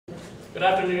Good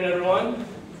afternoon, everyone.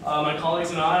 My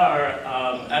colleagues and I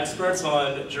are experts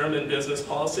on German business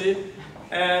policy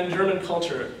and German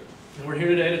culture. And we're here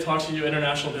today to talk to you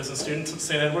international business students at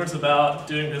St. Edward's about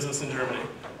doing business in Germany.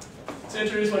 To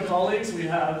introduce my colleagues, we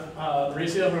have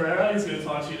Mauricio Herrera, who's going to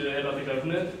talk to you today about the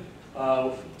government.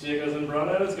 Diego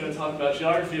Zambrano is going to talk about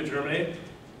geography of Germany.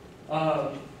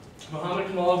 Mohammed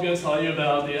Kamal is going to tell you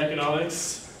about the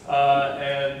economics.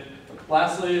 And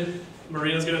lastly,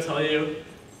 Maria is going to tell you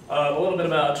a little bit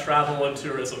about travel and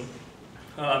tourism.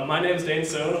 My name is Dane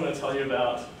Sohn. I'm going to tell you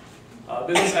about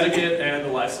business etiquette and the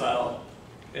lifestyle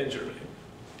in Germany.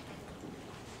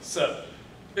 So,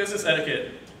 business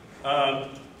etiquette.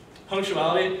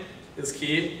 Punctuality is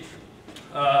key.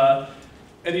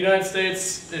 In the United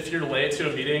States, if you're late to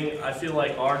a meeting, I feel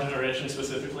like our generation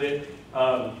specifically,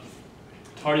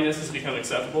 tardiness has become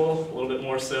acceptable, a little bit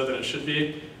more so than it should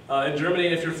be. In Germany,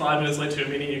 if you're 5 minutes late to a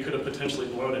meeting, you could have potentially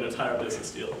blown an entire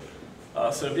business deal.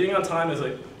 So being on time is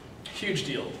a huge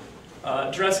deal.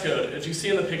 Dress code. If you see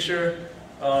in the picture,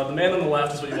 the man on the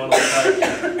left is what you want to look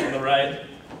like. On the right,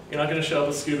 you're not going to show up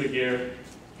with scuba gear,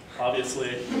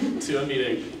 obviously, to a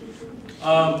meeting.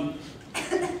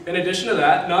 In addition to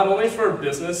that, not only for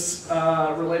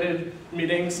business-related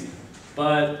meetings,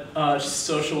 but just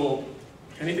social,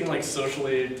 anything like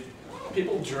socially,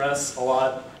 people dress a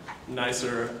lot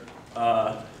nicer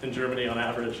in Germany on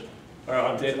average, or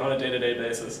on a day-to-day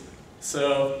basis.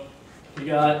 So you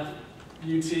got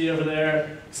UT over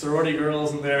there, sorority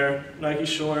girls in their Nike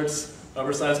shorts,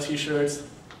 oversized t-shirts.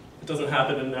 It doesn't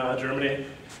happen in Germany.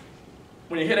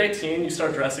 When you hit 18, you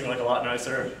start dressing like a lot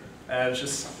nicer, and it's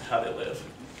just how they live.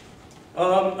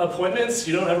 Appointments,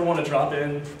 you don't ever want to drop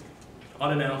in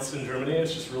unannounced in Germany.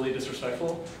 It's just really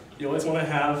disrespectful. You always want to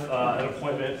have an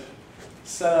appointment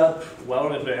set up well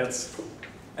in advance.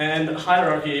 And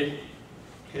hierarchy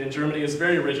in Germany is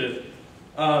very rigid.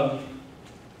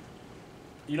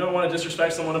 You don't want to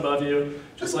disrespect someone above you,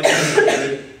 just like in the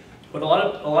country. But a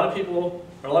lot of people,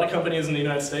 or a lot of companies in the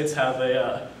United States have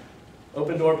a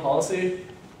open door policy,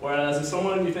 whereas if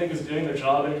someone you think is doing their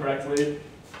job incorrectly,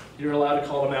 you're allowed to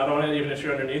call them out on it, even if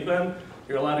you're underneath them.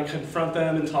 You're allowed to confront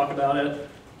them and talk about it.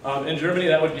 In Germany,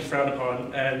 that would be frowned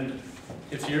upon, and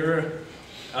if you're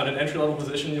at an entry-level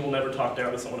position, you will never talk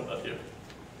down to someone above you.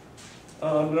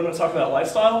 I'm going to talk about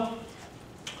lifestyle.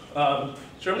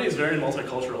 Germany is very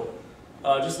multicultural.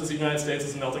 Just as the United States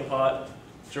is a melting pot,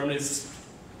 Germany's,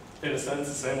 in a sense,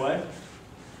 the same way.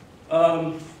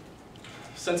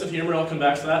 Sense of humor, I'll come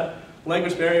back to that.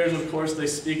 Language barriers, of course, they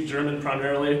speak German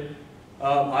primarily.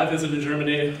 I visited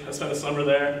Germany, I spent a summer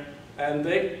there, and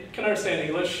they can understand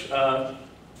English. A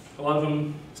lot of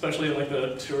them, especially in like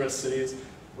the tourist cities,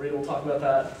 Maria will talk about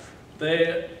that.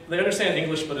 They understand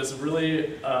English, but it's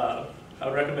really, I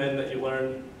would recommend that you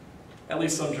learn at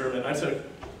least some German. I took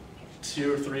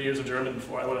 2 or 3 years of German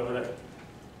before I went over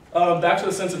there. Back to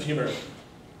the sense of humor.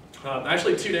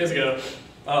 Actually, 2 days ago,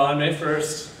 on May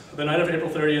 1st, the night of April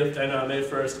 30th and May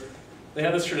 1st, they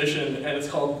have this tradition, and it's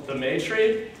called the May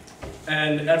Tree.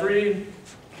 And every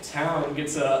town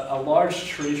gets a large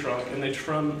tree trunk, and they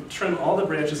trim all the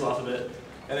branches off of it,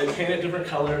 and they paint it different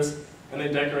colors, and they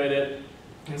decorate it.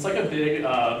 And it's like a big,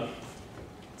 a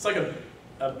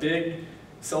big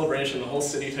celebration. The whole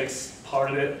city takes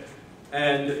part in it,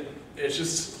 and it's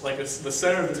just like it's the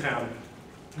center of the town.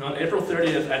 And on April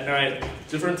 30th at night,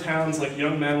 different towns, like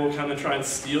young men, will come and try and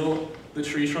steal the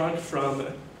tree trunk from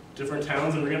different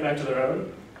towns and bring it back to their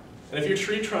own. And if your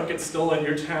tree trunk gets stolen,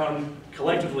 your town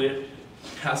collectively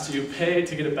has to pay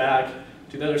to get it back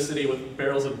to the other city with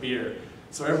barrels of beer.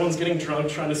 So everyone's getting drunk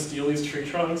trying to steal these tree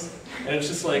trunks, and it's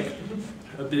just like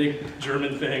a big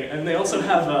German thing. And they also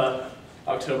have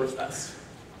Oktoberfest.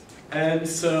 And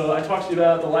so I talked to you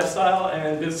about the lifestyle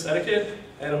and business etiquette,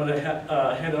 and I'm going to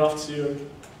hand it off to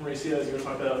Mauricio as you're going to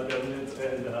talk about the government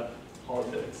and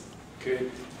politics. Okay,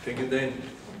 thank you, Dane.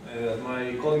 As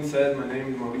my colleague said, my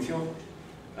name is Mauricio,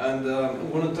 and I'm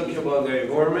going to talk about the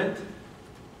government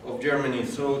of Germany.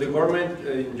 So the government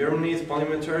in Germany is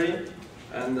parliamentary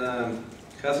and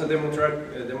has a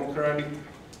democratic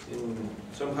in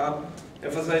somehow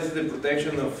emphasizes the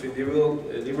protection of individual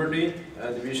liberty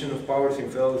and division of powers in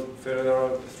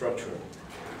federal structure.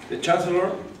 The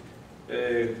Chancellor,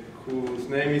 whose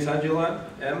name is Angela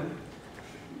M.,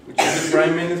 which is the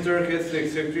Prime Minister, heads the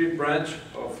executive branch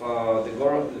of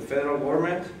the federal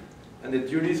government, and the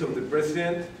duties of the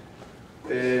President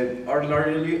are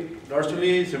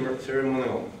largely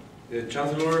ceremonial. The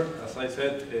Chancellor, as I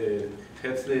said,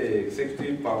 heads the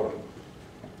executive power.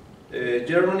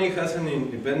 Germany has an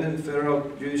independent federal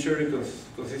judiciary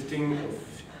consisting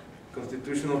of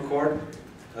constitutional court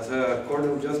as a court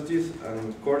of justice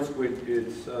and courts with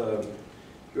its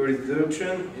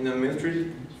jurisdiction in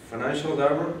administrative, financial,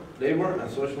 labor, and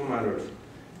social matters.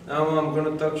 Now I'm going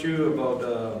to talk to you about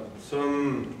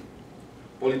some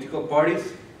political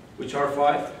parties, which are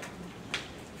 5,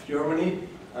 Germany,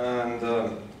 and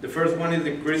the first one is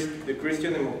the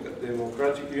Christian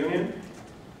Democratic Union.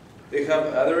 They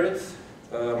have adherents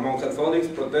among Catholics,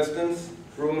 Protestants,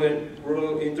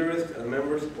 rural interests, and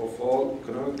members of all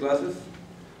economic classes.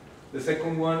 The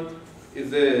second one is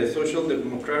the Social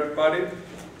Democratic Party.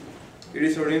 It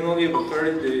is originally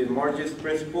advocated the Marxist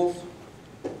principles.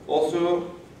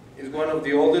 Also, is one of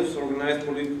the oldest organized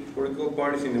political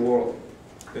parties in the world.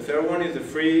 The third one is the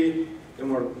Free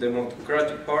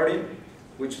Democratic Party,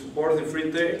 which supports the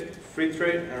free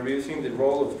trade and reducing the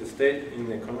role of the state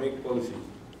in economic policy.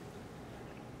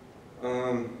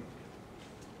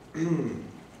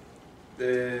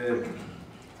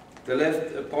 The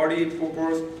left party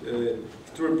proposed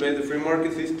to replace the free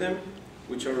market system,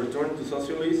 which are returned to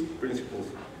socialist principles.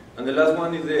 And the last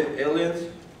one is the Alliance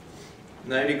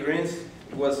 90 Greens.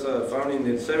 It was founded in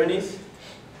the 70s,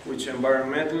 which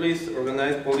environmentalists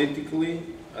organized politically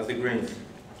as the Greens.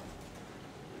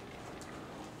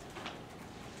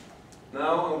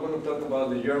 Now I'm going to talk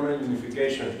about the German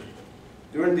unification.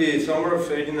 During the summer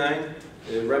of '89,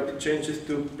 rapid changes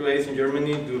took place in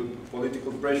Germany due to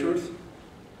political pressures.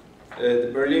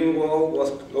 The Berlin Wall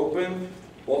was opened,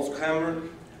 Volkshammer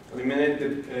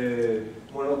eliminated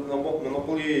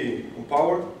monopoly on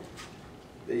power.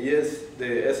 The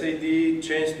SAD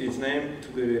changed its name to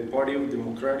the Party of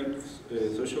Democratic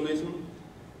Socialism.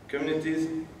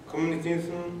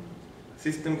 Communism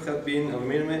system had been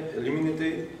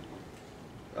eliminated.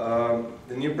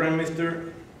 The new Prime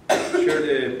Minister shared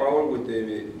the power with the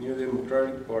new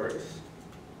democratic parties.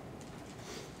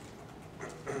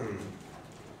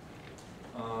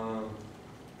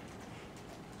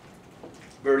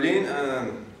 Berlin,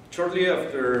 shortly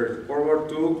after World War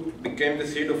II, became the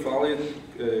seat of Allied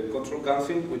Control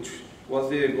Council, which was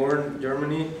the governed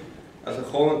Germany as a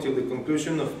whole until the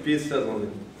conclusion of peace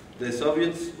settlement. The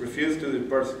Soviets refused to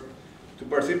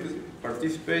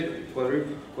participate in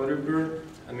quadruple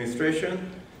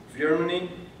administration of Germany.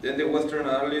 Then the Western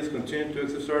Allies continued to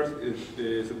exercise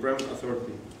the supreme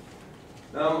authority.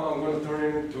 Now I'm going to turn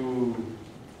it to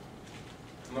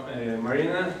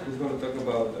Marina, who's going to talk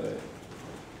about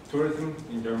tourism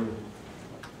in Germany.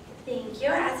 Thank you.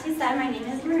 As you said, my name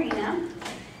is Marina.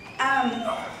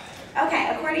 Okay,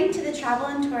 according to the Travel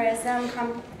and Tourism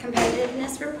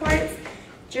Competitiveness Reports,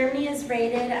 Germany is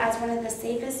rated as one of the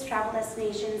safest travel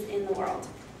destinations in the world.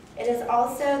 It is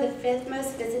also the 5th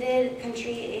most visited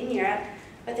country in Europe,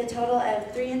 with a total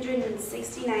of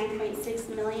 369.6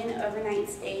 million overnight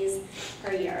stays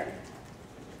per year.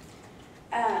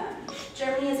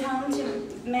 Germany is home to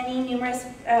many numerous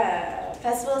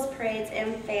festivals, parades,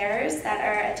 and fairs that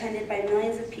are attended by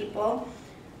millions of people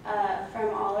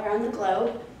from all around the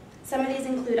globe. Some of these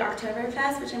include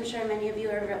Oktoberfest, which I'm sure many of you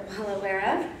are well aware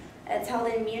of. It's held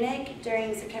in Munich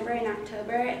during September and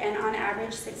October, and on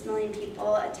average 6 million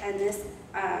people attend this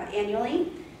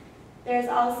annually. There's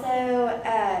also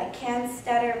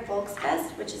Cannstatter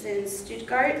Volksfest, which is in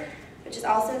Stuttgart, which is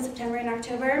also in September and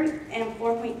October, and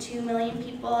 4.2 million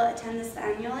people attend this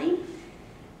annually.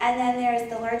 And then there's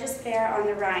the largest fair on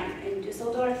the Rhine in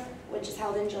Dusseldorf, which is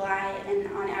held in July,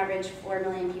 and on average 4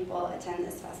 million people attend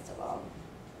this festival.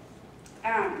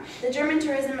 The German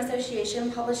Tourism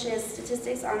Association publishes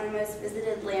statistics on the most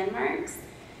visited landmarks.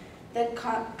 The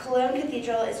Cologne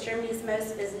Cathedral is Germany's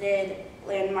most visited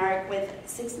landmark with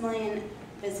 6 million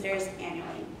visitors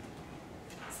annually.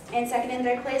 In second and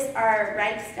third place are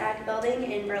Reichstag building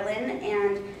in Berlin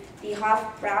and the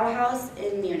Hofbrauhaus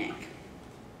in Munich.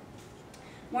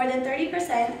 More than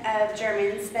 30% of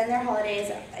Germans spend their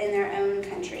holidays in their own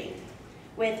country.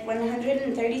 With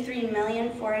 133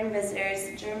 million foreign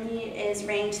visitors, Germany is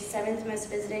ranked 7th most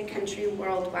visited country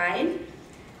worldwide.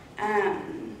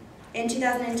 In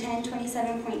 2010,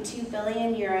 27.2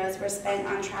 billion euros were spent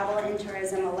on travel and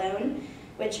tourism alone,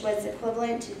 which was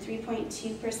equivalent to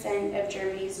 3.2% of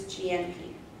Germany's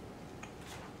GNP.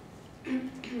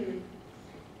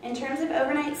 In terms of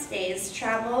overnight stays,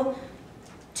 travel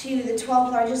to the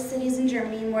 12 largest cities in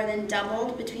Germany more than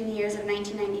doubled between the years of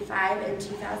 1995 and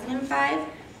 2005.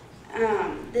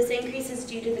 This increase is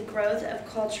due to the growth of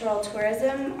cultural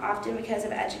tourism, often because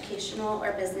of educational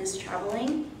or business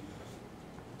traveling.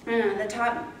 The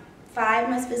top 5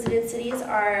 most visited cities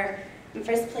are, in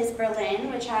first place,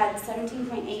 Berlin, which had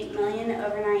 17.8 million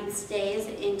overnight stays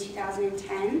in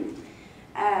 2010.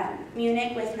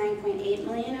 Munich with 9.8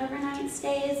 million overnight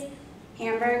stays.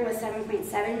 Hamburg with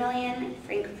 7.7 million,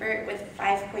 Frankfurt with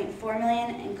 5.4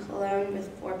 million, and Cologne with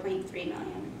 4.3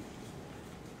 million.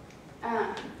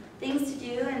 Things to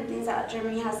do and things that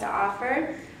Germany has to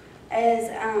offer is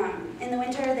in the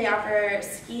winter they offer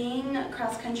skiing,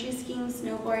 cross-country skiing,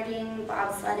 snowboarding,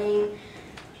 bobsledding.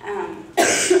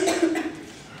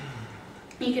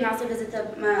 You can also visit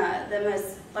the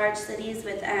most large cities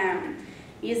with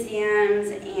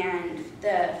museums and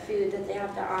the food that they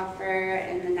have to offer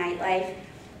and the nightlife.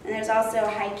 And there's also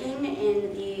hiking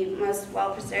in the most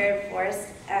well-preserved forest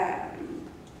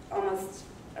almost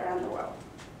around the world.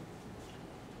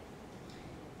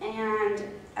 And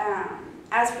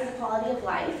as for the quality of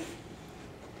life,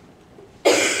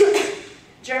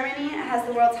 Germany has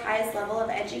the world's highest level of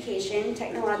education,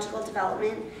 technological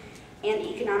development, and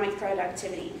economic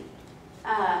productivity.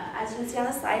 As you can see on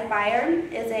the slide, Bayern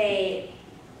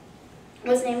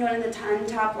was named one of the 10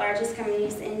 top largest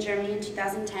companies in Germany in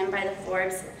 2010 by the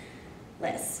Forbes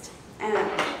list.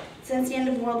 Since the end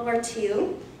of World War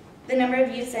II, the number of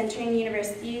youths entering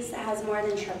universities has more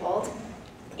than tripled,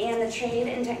 and the trade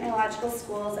and technological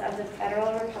schools of the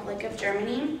Federal Republic of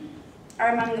Germany are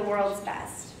among the world's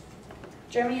best.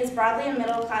 Germany is broadly a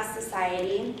middle-class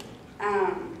society,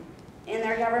 and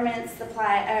their government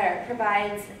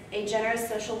provides a generous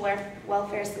social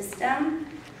welfare system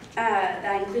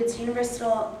that includes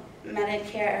universal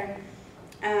Medicare,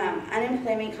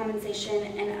 unemployment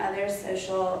compensation, and other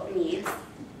social needs.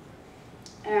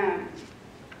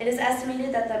 It is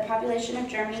estimated that the population of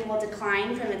Germany will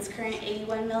decline from its current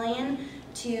 81 million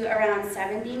to around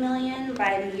 70 million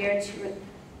by the year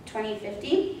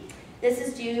 2050. This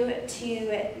is due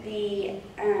to the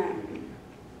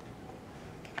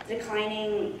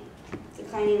declining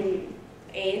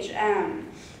age.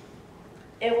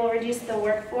 It will reduce the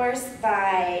workforce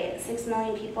by 6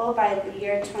 million people by the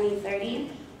year 2030,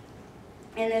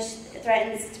 and this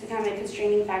threatens to become a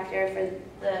constraining factor for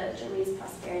Germany's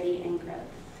prosperity and growth.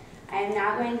 I am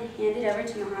now going to hand it over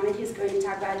to Mohammed, who's going to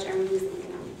talk about Germany's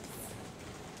economics.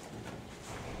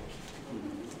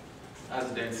 As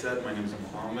Dan said, my name is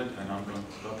Mohammed, and I'm going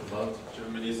to talk about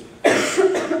Germany's.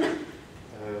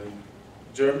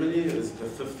 Germany is the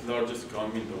 5th largest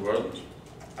economy in the world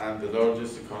and the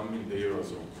largest economy in the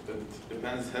Eurozone. It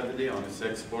depends heavily on its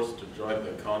exports to drive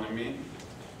the economy,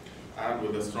 and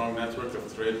with a strong network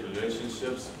of trade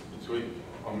relationships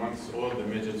amongst all the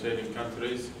major trading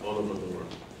countries all over the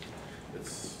world.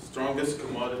 Its strongest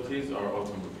commodities are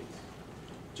automobiles.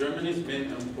 Germany's main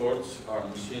imports are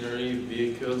machinery,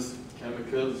 vehicles,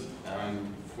 chemicals, and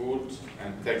food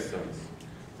and textiles,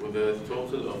 with a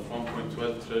total of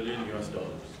 1.12 trillion US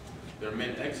dollars. Their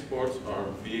main exports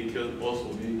are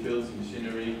vehicles,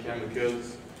 machinery,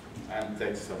 chemicals, and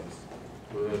textiles,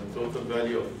 with a total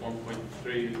value of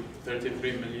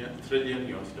 1.33 trillion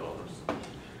US dollars.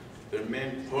 Their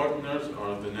main partners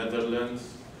are the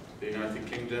Netherlands, the United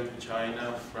Kingdom,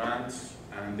 China, France,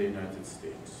 and the United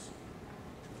States.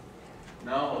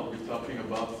 Now I'll be talking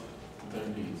about their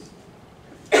needs.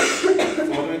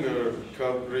 Following a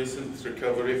recent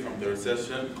recovery from the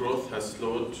recession, growth has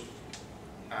slowed,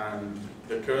 and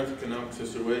the current economic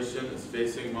situation is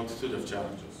facing a multitude of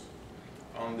challenges.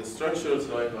 On the structural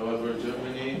side, however,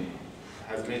 Germany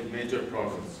has made major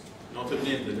progress,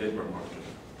 notably in the labor market.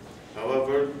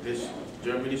 However,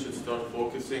 Germany should start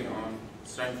focusing on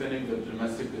strengthening the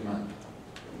domestic demand,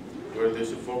 where they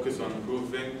should focus on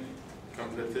improving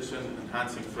competition,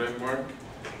 enhancing framework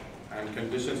and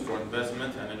conditions for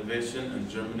investment and innovation in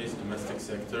Germany's domestic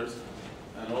sectors,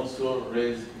 and also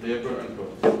raise labor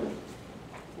input,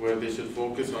 where they should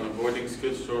focus on avoiding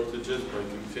skill shortages by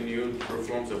continued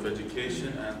reforms of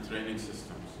education and training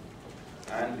systems,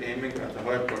 and aiming at a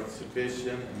high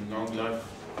participation in long life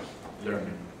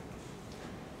learning.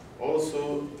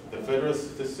 Also, the Federal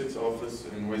Statistics Office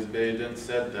in Wiesbaden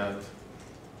said that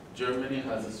Germany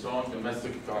has a strong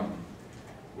domestic economy,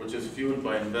 which is fueled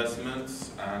by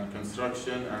investments and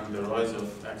construction and the rise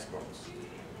of exports.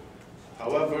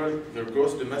 However, their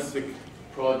gross domestic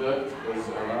product is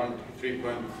around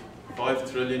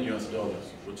 3.5 trillion US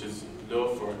dollars, which is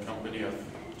low for a company of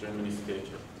Germany's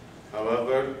stature.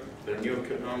 However, their new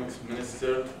economics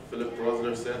minister, Philipp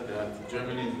Rosler, said that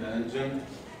Germany is the engine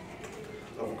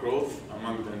of growth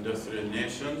among the industrial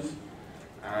nations,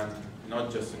 and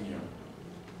not just in Europe.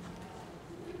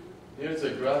 Here's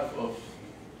a graph of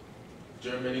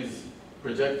Germany's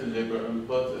projected labor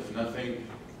input if nothing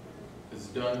is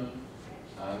done,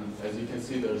 and as you can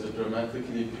see, there's a dramatic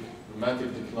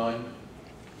decline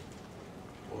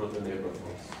over the labor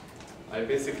force. I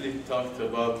basically talked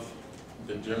about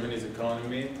Germany's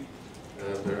economy,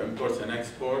 their imports and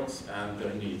exports, and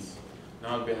their needs.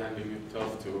 Now I'll be handing it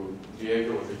off to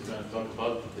Diego, who's going to talk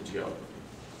about the geography.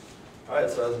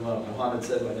 Alright, so as Mohammed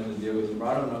said, my name is Diego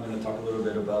Zambrano, and I'm going to talk a little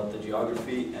bit about the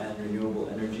geography and renewable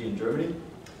energy in Germany.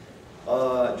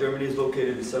 Germany is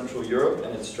located in Central Europe,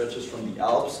 and it stretches from the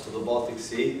Alps to the Baltic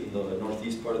Sea in the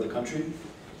northeast part of the country.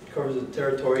 It covers a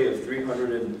territory of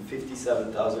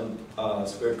 357,000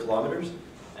 square kilometers,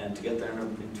 and to get that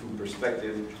into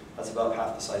perspective, that's about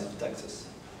half the size of Texas.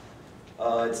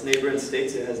 Its neighboring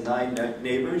states, it has 9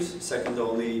 neighbors, second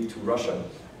only to Russia.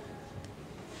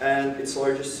 And its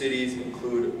largest cities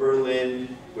include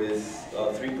Berlin with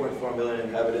 3.4 million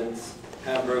inhabitants,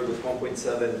 Hamburg with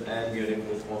 1.7, and Munich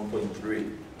with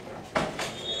 1.3.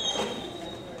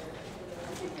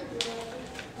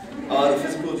 The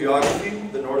physical geography,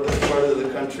 the northern part of the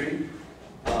country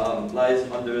lies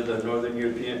under the northern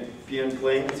European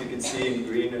plain, as you can see in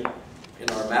green in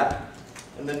our map.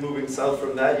 And then moving south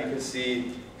from that, you can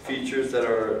see features that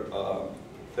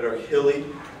are hilly,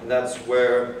 and that's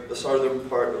where the southern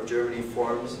part of Germany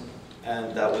forms,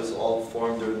 and that was all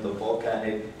formed during the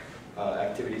volcanic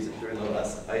activities during the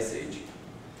last ice age.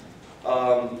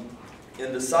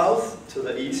 In the south, to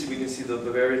the east, we can see the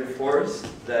Bavarian forest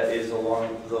that is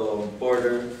along the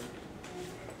border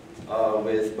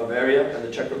with Bavaria and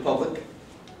the Czech Republic.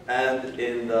 And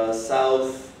in the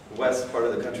southwest part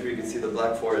of the country, you can see the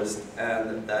Black Forest,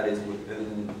 and that is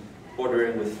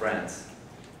bordering with France.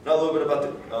 Now a little bit about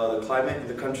the climate in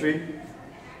the country.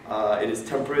 It is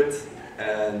temperate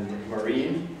and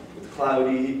marine, with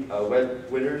cloudy, wet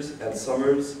winters and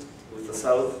summers, with the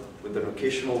south with an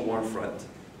occasional warm front.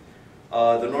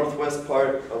 The northwest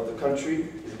part of the country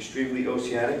is extremely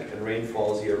oceanic, and rain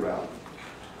falls year-round.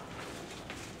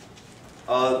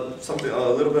 A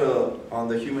little bit on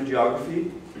the human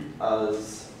geography.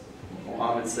 As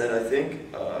Mohammed said, I think,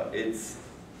 it's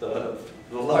the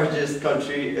largest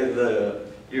country in the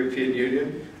European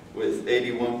Union with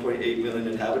 81.8 million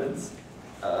inhabitants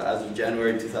as of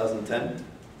January 2010.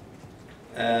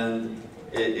 And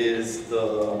it is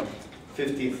the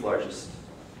 15th largest.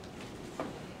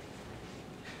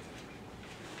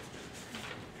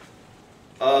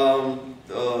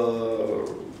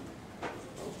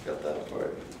 Got that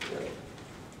part. Yeah.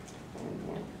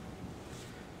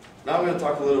 Now I'm going to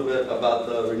talk a little bit about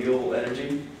the renewable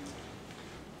energy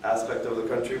aspect of the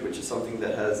country, which is something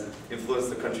that has influenced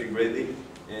the country greatly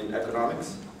in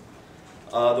economics.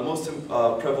 The most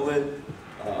prevalent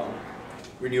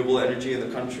renewable energy in the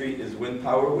country is wind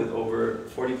power, with over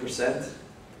 40%.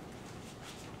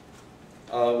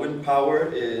 Wind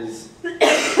power is,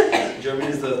 Germany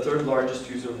is the 3rd largest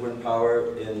user of wind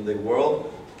power in the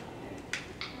world.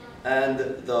 And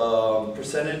the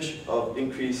percentage of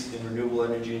increase in renewable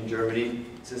energy in Germany,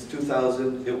 since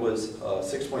 2000, it was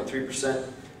 6.3%,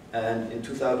 and in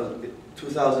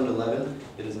 2011,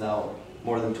 it is now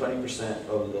more than 20%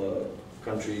 of the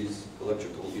country's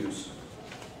electrical use.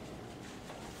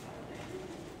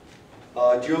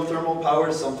 Geothermal power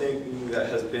is something that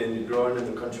has been growing in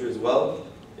the country as well.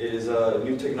 It is a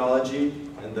new technology,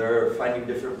 and they're finding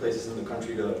different places in the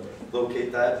country to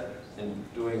locate that. And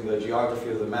doing the geography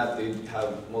of the map, they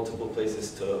have multiple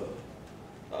places to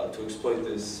exploit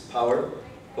this power,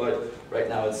 but right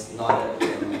now it's not at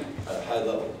a high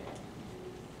level.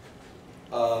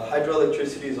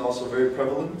 Hydroelectricity is also very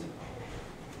prevalent,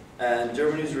 and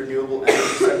Germany's renewable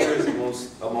energy sector is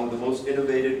among the most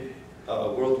innovative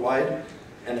worldwide,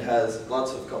 and has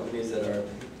lots of companies that are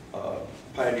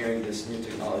pioneering this new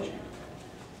technology.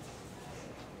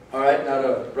 All right, now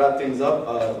to wrap things up,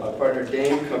 my partner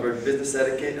Dane covered business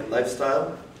etiquette and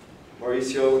lifestyle.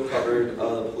 Mauricio covered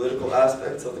the political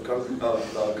aspects of the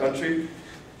country.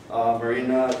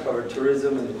 Marina covered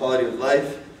tourism and the quality of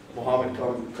life. Mohammed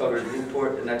covered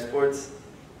import and exports.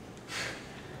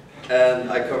 And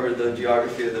I covered the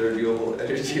geography of the renewable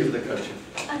energy of the country.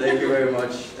 Thank you very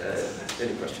much.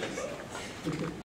 Any questions?